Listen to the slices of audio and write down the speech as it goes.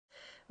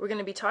we're going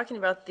to be talking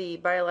about the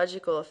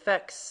biological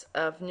effects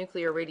of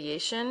nuclear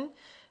radiation.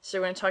 So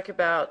we're going to talk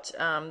about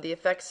the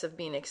effects of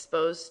being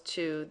exposed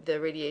to the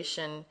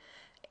radiation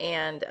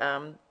and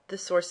the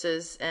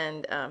sources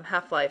and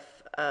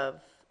half-life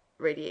of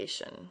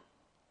radiation.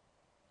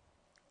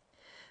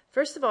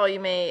 First of all, you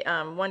may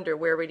wonder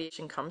where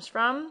radiation comes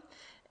from.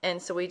 And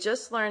so we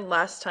just learned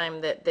last time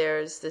that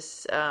there's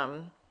this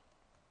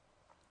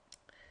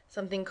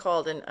something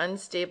called an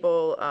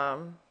unstable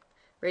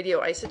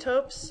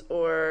radioisotopes,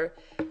 or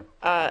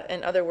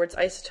in other words,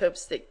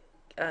 isotopes that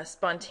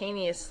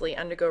spontaneously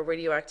undergo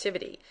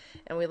radioactivity.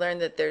 And we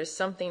learned that there's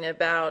something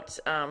about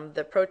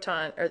the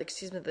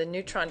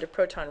neutron to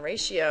proton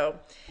ratio,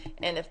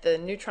 and if the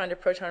neutron to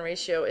proton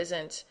ratio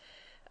isn't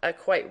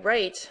quite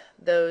right,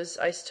 those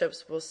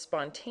isotopes will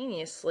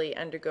spontaneously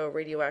undergo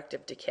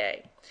radioactive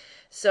decay.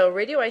 So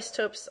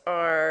radioisotopes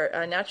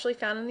are naturally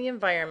found in the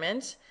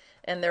environment,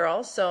 and they're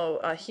also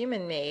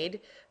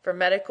human-made for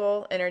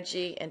medical,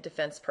 energy, and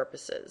defense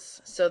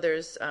purposes. So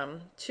there's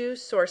two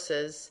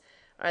sources,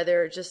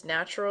 either just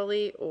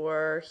naturally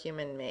or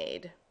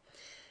human-made.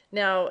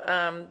 Now,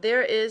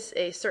 there is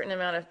a certain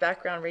amount of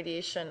background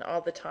radiation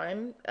all the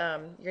time.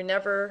 You're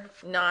never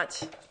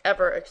not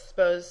ever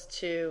exposed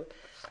to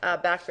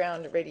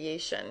background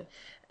radiation.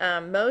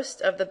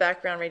 Most of the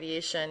background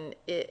radiation,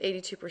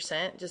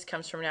 82%, just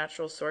comes from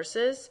natural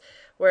sources,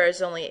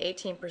 whereas only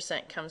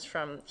 18% comes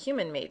from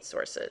human-made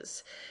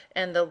sources.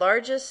 And the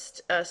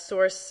largest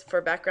source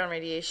for background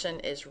radiation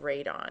is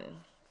radon.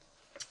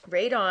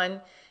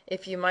 Radon,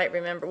 if you might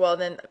remember, well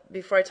then,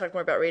 before I talk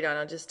more about radon,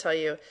 I'll just tell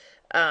you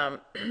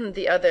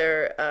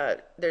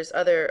there's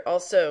other,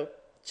 also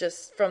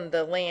just from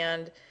the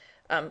land,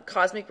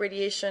 cosmic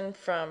radiation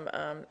from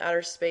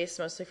outer space,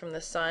 mostly from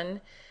the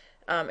sun.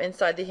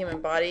 Inside the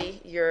human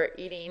body, you're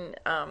eating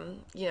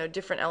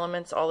different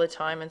elements all the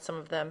time, and some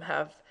of them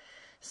have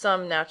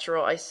some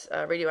natural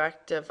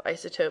radioactive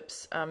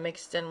isotopes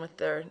mixed in with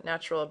their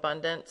natural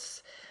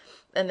abundance.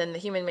 And then the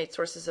human-made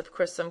sources, of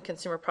course, some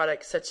consumer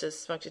products such as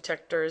smoke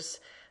detectors,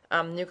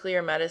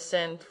 nuclear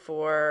medicine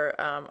for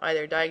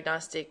either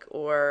diagnostic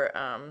or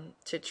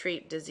to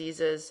treat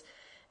diseases,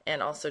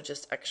 and also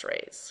just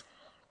x-rays.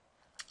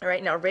 All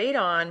right, now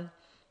radon,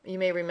 you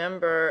may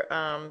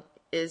remember,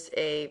 is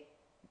a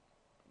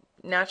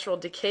natural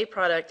decay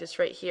product. It's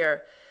right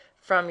here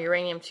from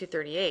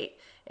uranium-238.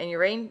 And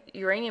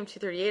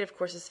uranium-238, of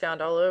course, is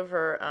found all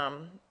over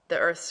the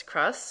Earth's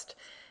crust.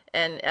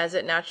 And as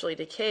it naturally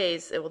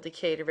decays, it will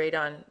decay to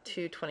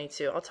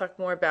radon-222. I'll talk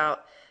more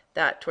about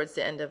that towards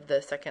the end of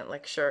the second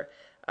lecture,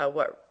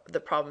 what the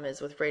problem is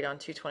with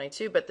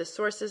radon-222. But the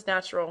source is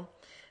natural.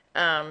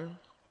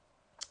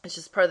 It's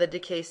just part of the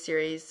decay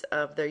series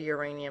of the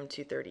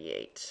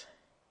uranium-238.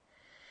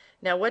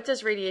 Now, what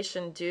does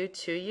radiation do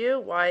to you?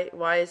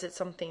 Why is it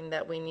something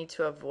that we need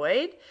to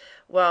avoid?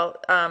 Well,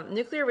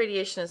 nuclear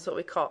radiation is what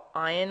we call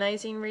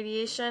ionizing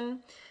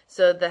radiation.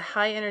 So the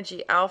high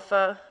energy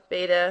alpha,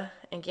 beta,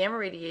 and gamma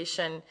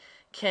radiation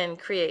can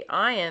create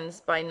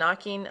ions by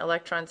knocking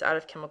electrons out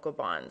of chemical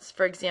bonds.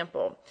 For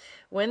example,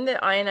 when the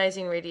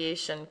ionizing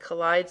radiation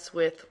collides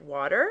with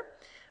water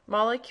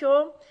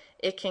molecule,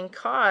 it can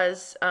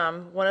cause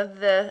one of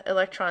the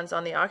electrons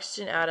on the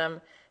oxygen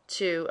atom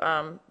to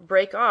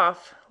break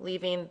off,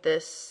 leaving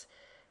this,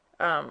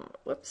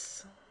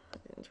 whoops, I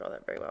didn't draw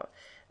that very well.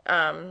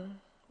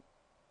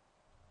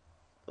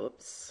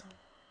 Oops.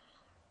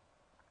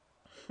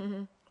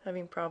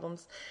 Having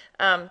problems.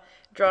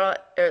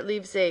 It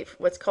leaves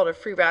what's called a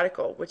free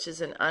radical, which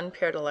is an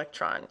unpaired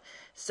electron.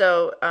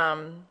 So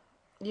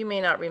you may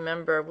not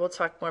remember, we'll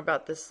talk more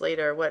about this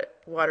later, what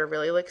water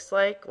really looks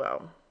like.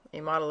 Well,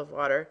 a model of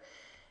water.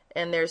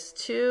 And there's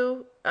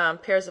two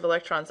pairs of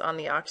electrons on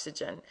the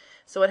oxygen.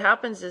 So what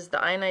happens is the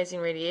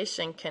ionizing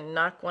radiation can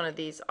knock one of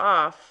these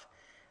off,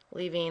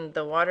 leaving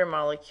the water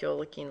molecule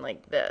looking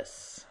like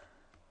this,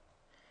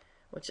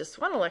 with just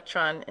one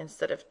electron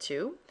instead of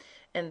two.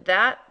 And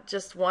that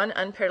just one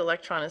unpaired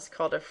electron is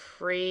called a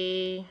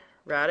free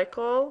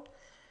radical,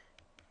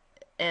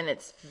 and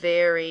it's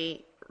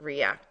very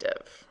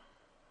reactive.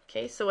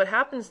 Okay, so what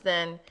happens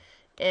then,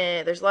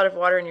 there's a lot of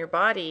water in your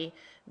body.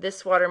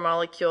 This water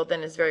molecule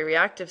then is very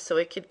reactive, so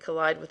it could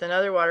collide with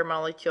another water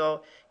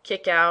molecule,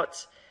 kick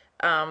out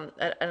an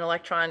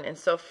electron, and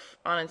so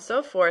on and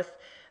so forth,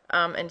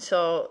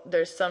 until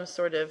there's some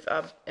sort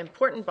of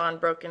important bond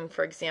broken.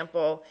 For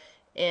example,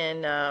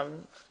 in a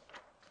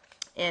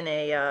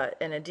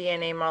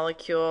DNA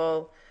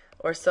molecule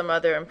or some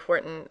other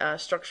important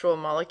structural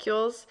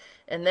molecules,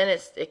 and then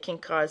it can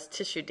cause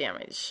tissue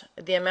damage.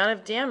 The amount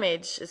of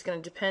damage is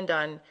going to depend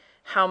on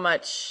how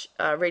much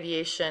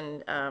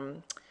radiation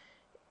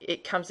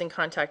it comes in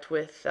contact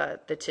with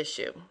the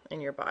tissue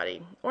in your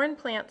body, or in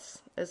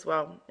plants as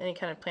well, any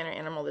kind of plant or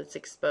animal that's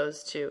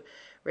exposed to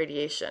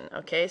radiation.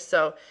 Okay,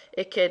 so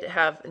it could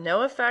have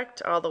no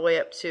effect all the way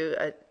up to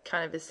a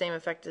kind of the same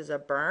effect as a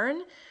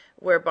burn,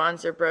 where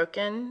bonds are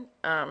broken,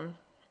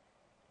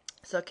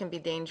 so it can be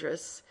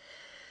dangerous.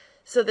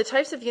 So the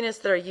types of units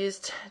that are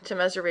used to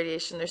measure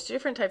radiation, there's two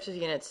different types of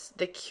units.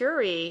 The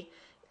Curie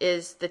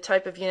is the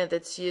type of unit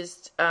that's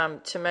used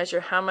to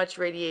measure how much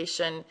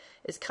radiation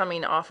is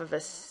coming off of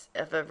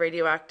a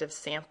radioactive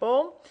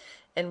sample.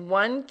 And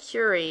 1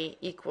 curie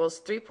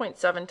equals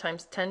 3.7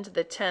 times 10 to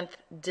the 10th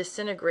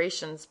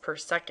disintegrations per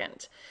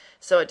second.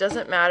 So it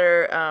doesn't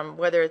matter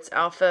whether it's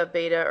alpha,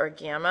 beta, or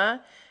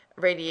gamma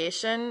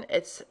radiation,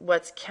 it's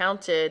what's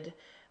counted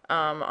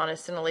on a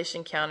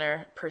scintillation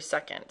counter per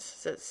second.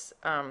 So it's,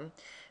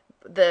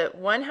 the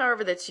one,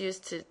 however, that's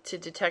used to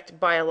detect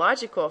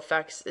biological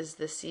effects is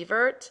the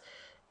sievert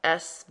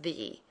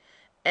SV.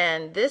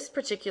 And this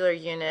particular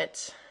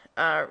unit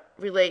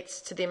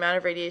relates to the amount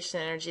of radiation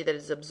energy that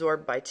is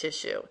absorbed by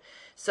tissue.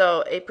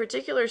 So a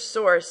particular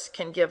source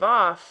can give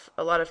off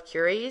a lot of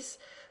curies,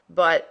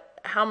 but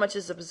how much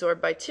is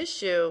absorbed by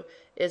tissue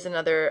is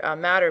another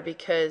matter,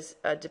 because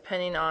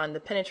depending on the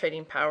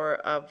penetrating power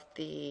of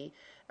the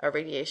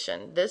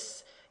radiation.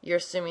 This, you're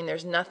assuming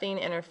there's nothing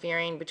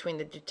interfering between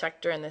the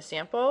detector and the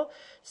sample.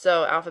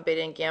 So alpha,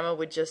 beta, and gamma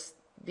would just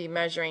be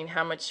measuring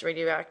how much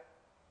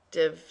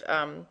radioactive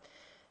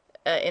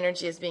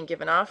energy is being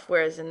given off,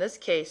 whereas in this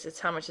case, it's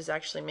how much is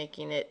actually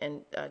making it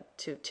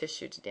to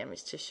tissue, to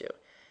damage tissue.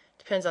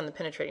 Depends on the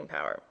penetrating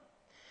power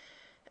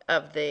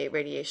of the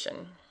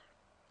radiation.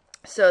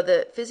 So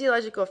the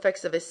physiological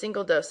effects of a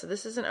single dose, so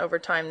this isn't over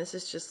time, this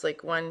is just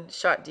like one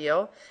shot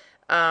deal.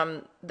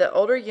 The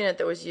older unit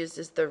that was used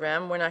is the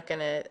REM. We're not going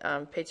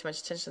to pay too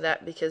much attention to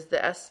that, because the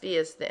SV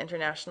is the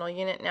international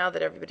unit now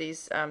that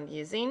everybody's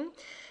using.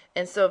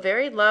 And so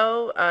very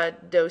low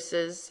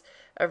doses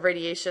of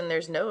radiation,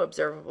 there's no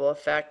observable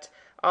effect.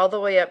 All the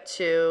way up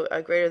to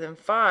greater than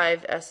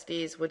 5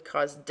 SVs would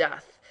cause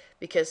death,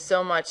 because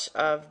so much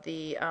of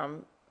the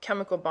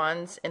chemical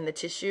bonds in the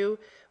tissue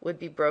would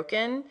be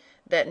broken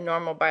that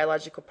normal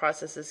biological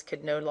processes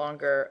could no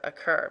longer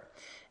occur.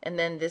 And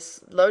then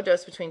this low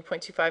dose between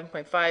 0.25 and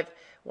 0.5,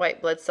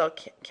 white blood cell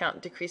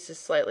count decreases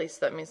slightly, so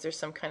that means there's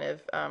some kind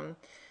of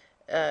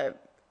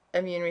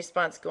immune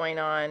response going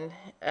on,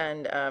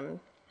 and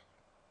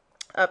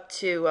up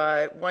to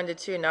 1 to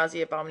 2,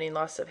 nausea, vomiting,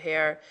 loss of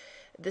hair.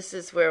 This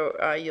is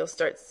where you'll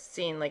start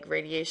seeing like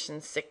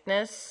radiation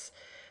sickness,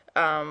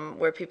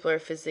 where people are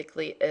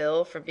physically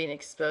ill from being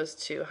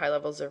exposed to high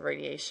levels of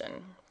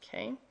radiation.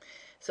 Okay,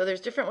 so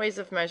there's different ways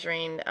of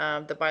measuring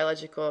the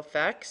biological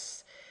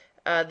effects.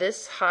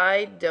 This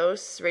high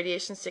dose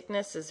radiation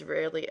sickness is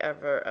rarely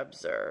ever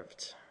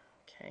observed.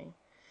 Okay.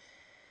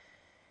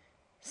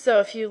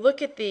 So if you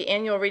look at the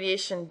annual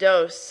radiation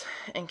dose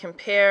and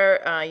compare,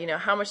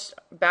 how much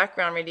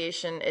background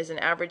radiation is an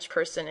average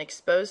person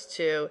exposed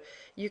to,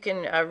 you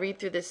can read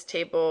through this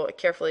table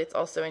carefully. It's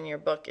also in your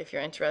book if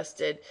you're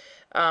interested.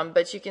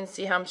 But you can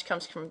see how much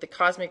comes from the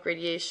cosmic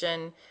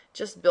radiation,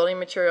 just building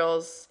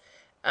materials,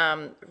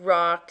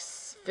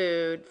 rocks,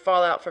 food,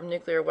 fallout from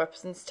nuclear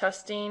weapons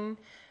testing,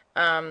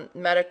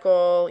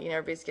 medical,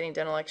 everybody's getting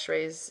dental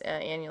x-rays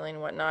annually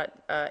and whatnot,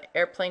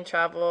 airplane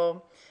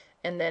travel,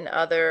 and then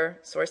other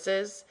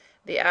sources.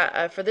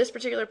 For this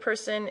particular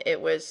person,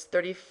 it was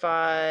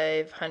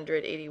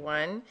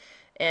 3,581,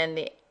 and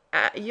the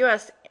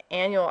U.S.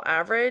 annual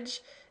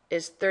average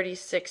is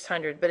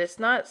 3,600, but it's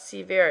not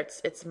sieverts,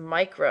 it's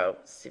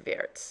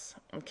microsieverts.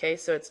 Okay,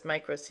 so it's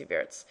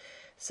microsieverts.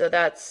 So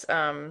that's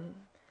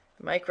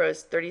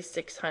micros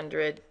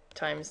 3,600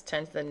 times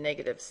 10 to the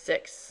negative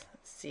 6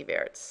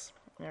 sieverts.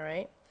 All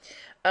right.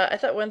 I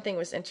thought one thing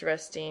was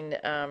interesting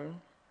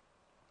on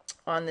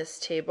this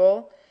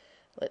table.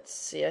 Let's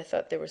see, I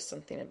thought there was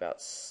something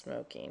about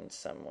smoking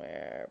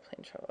somewhere.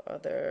 Plane travel,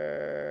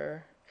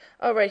 other.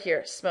 Oh, right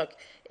here, smoke.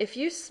 If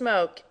you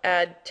smoke,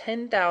 add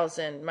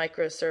 10,000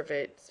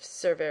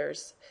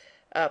 microsieverts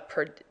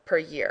per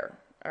year.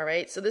 All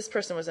right, so this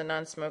person was a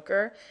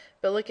non-smoker,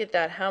 but look at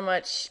that, how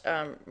much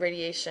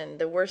radiation.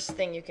 The worst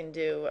thing you can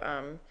do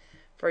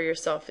for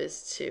yourself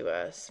is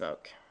to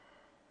smoke.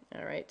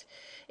 All right.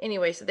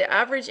 Anyway, so the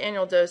average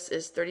annual dose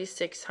is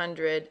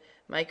 3,600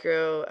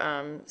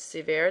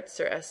 microsieverts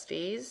or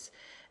SVs,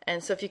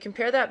 and so if you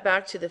compare that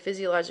back to the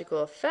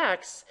physiological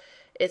effects,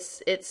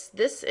 it's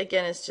this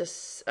again is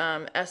just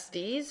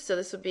SVs. So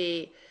this would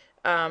be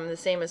the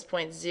same as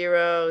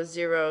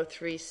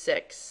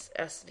 0.0036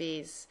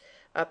 SVs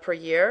per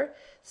year.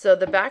 So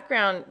the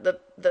background, the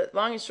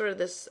long and short of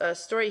this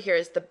story here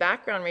is the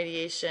background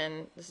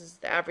radiation. This is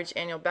the average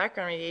annual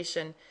background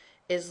radiation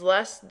is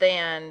less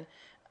than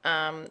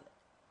an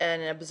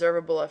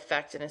observable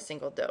effect in a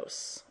single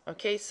dose.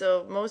 Okay,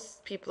 so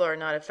most people are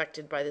not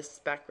affected by this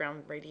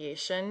background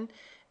radiation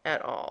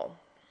at all.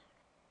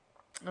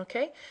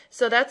 Okay,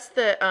 so that's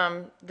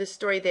the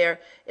story there.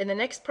 In the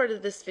next part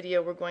of this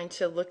video, we're going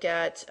to look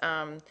at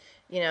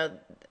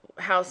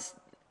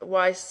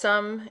why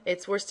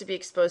it's worse to be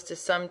exposed to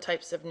some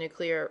types of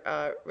nuclear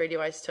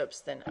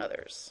radioisotopes than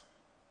others.